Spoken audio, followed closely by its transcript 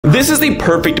This is the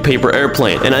perfect paper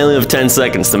airplane, and I only have 10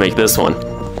 seconds to make this one. 1, 2,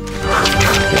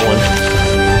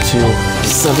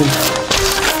 7,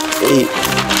 8,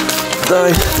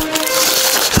 9.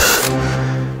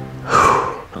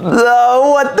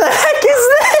 No, what the heck is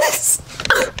this?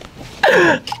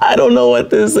 I don't know what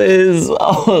this is.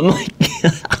 Oh my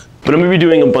god. But I'm gonna be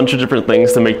doing a bunch of different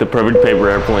things to make the perfect paper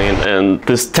airplane, and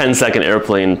this 10-second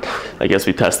airplane, I guess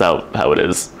we test out how it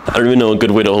is. I don't even know a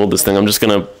good way to hold this thing. I'm just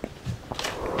gonna...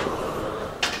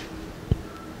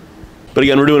 But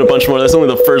again, we're doing a bunch more. That's only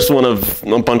the first one of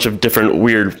a bunch of different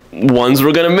weird ones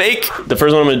we're gonna make. The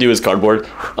first one I'm gonna do is cardboard.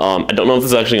 I don't know if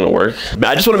this is actually gonna work, but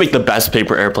I just wanna make the best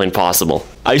paper airplane possible.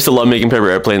 I used to love making paper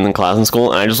airplanes in class in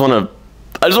school, and I just wanna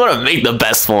make the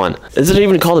best one. Is it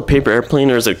even called a paper airplane,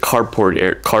 or is it cardboard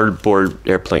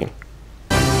airplane?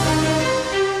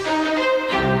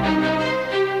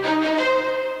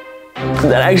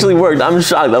 That actually worked. I'm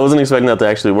shocked. I wasn't expecting that to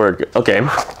actually work. Okay,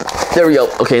 there we go.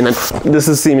 Okay, and then this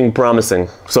is seeming promising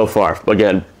so far.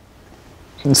 Again,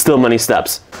 still many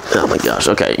steps. Oh my gosh.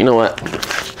 Okay, you know what?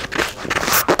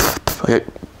 Okay,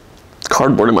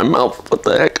 cardboard in my mouth. What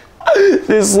the heck?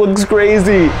 This looks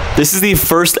crazy. This is the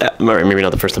first, all right, maybe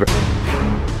not the first ever.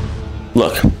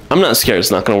 Look, I'm not scared it's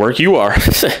not gonna work. You are.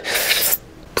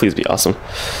 Please be awesome.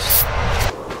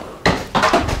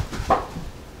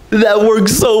 That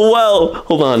works so well.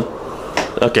 Hold on.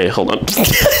 Okay, hold on.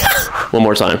 One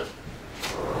more time.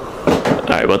 All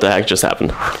right, what the heck just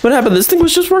happened? What happened? This thing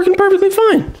was just working perfectly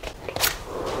fine.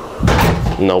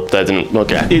 Nope, that didn't,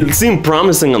 okay. It seemed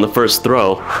promising on the first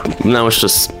throw. Now it's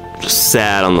just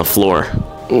sad on the floor.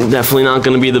 Definitely not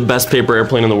gonna be the best paper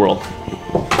airplane in the world.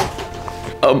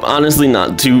 I'm honestly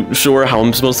not too sure how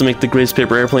I'm supposed to make the greatest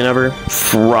paper airplane ever.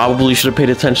 Probably should have paid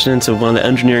attention to one of the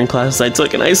engineering classes I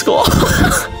took in high school.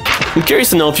 I'm curious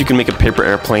to know if you can make a paper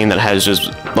airplane that has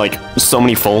just like so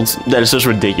many folds that it's just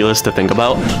ridiculous to think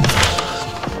about.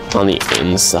 On the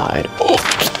inside. Oh.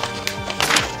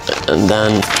 And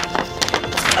then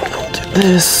I'll do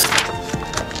this.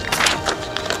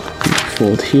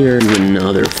 Fold here, and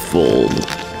another fold.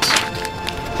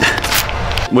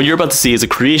 What you're about to see is a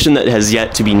creation that has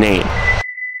yet to be named.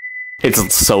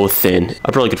 It's so thin.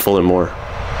 I probably could fold it more.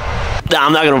 Nah,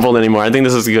 I'm not gonna fold it anymore. I think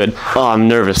this is good. Oh, I'm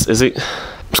nervous. Is it?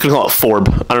 I'm just gonna call it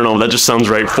Forb. I don't know, that just sounds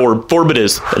right. Forb it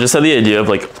is. I just had the idea of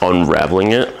like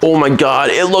unraveling it. Oh my god,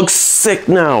 it looks sick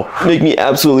now. Make me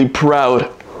absolutely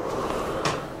proud.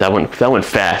 That went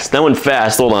fast. That went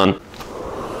fast, hold on.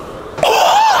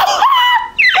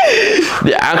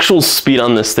 The actual speed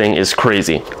on this thing is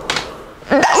crazy.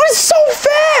 That was so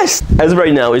fast! As of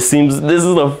right now, it seems this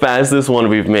is the fastest one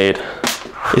we've made.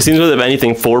 It seems that if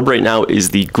anything, Forb right now is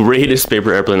the greatest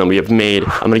paper airplane that we have made.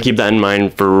 I'm gonna keep that in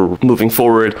mind for moving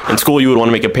forward. In school, you would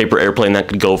wanna make a paper airplane that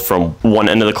could go from one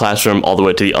end of the classroom all the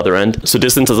way to the other end. So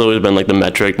distance has always been like the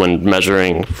metric when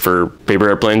measuring for paper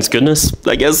airplanes. Goodness,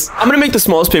 I guess. I'm gonna make the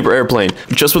smallest paper airplane.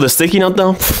 Just with a sticky note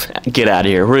though, get out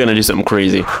of here. We're gonna do something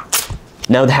crazy.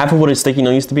 Now with half of what a sticky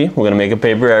note used to be, we're gonna make a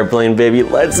paper airplane, baby.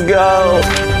 Let's go!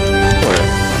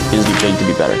 It is too big to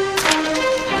be better.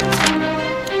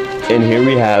 And here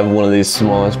we have one of these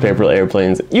smallest paper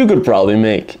airplanes you could probably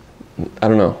make. I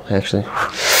don't know, actually.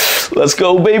 Let's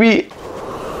go, baby!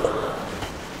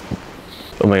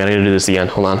 Oh my god, I gotta do this again,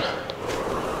 hold on.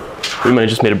 We might have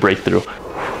just made a breakthrough.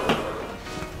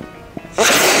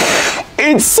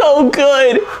 It's so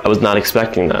good! I was not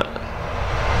expecting that.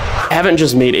 I haven't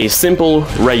just made a simple,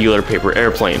 regular paper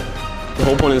airplane. The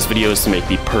whole point of this video is to make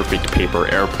the perfect paper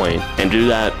airplane. And to do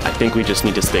that, I think we just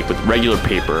need to stick with regular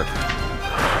paper.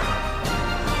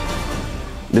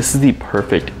 This is the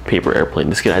perfect paper airplane.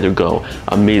 This can either go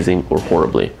amazing or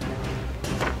horribly.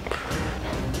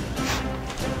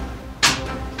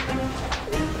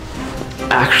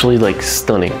 Actually, like,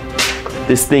 stunning.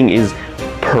 This thing is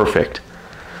perfect.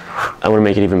 I want to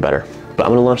make it even better. But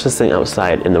I'm gonna launch this thing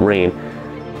outside in the rain.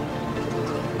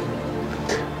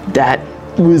 That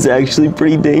was actually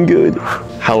pretty dang good.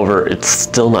 However, it's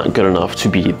still not good enough to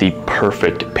be the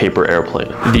perfect paper airplane.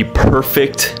 The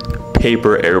perfect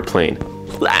paper airplane.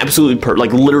 Absolutely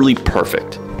like literally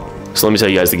perfect. So let me tell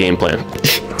you guys the game plan.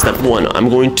 Step 1, I'm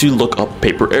going to look up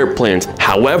paper airplanes.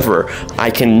 However, I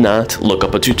cannot look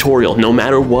up a tutorial. No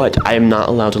matter what, I am not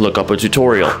allowed to look up a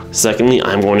tutorial. Secondly,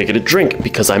 I'm going to get a drink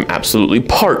because I'm absolutely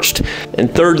parched. And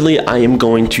thirdly, I am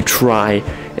going to try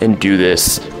and do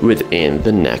this within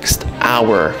the next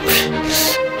hour.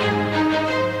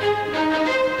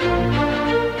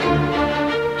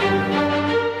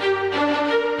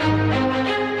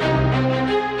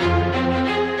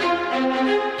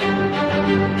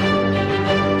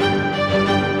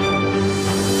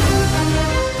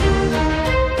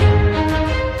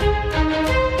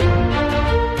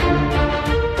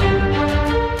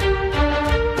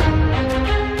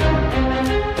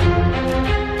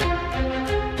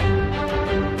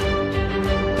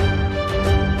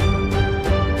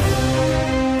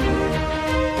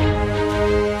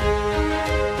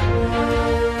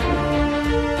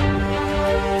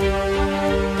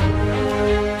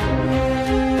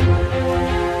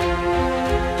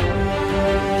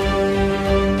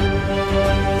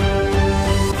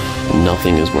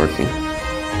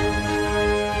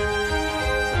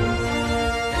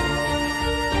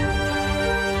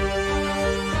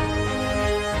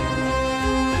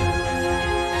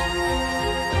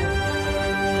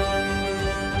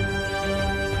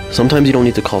 Sometimes you don't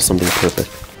need to call something perfect.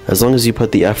 As long as you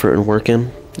put the effort and work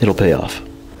in, it'll pay off.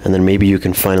 And then maybe you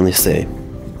can finally say,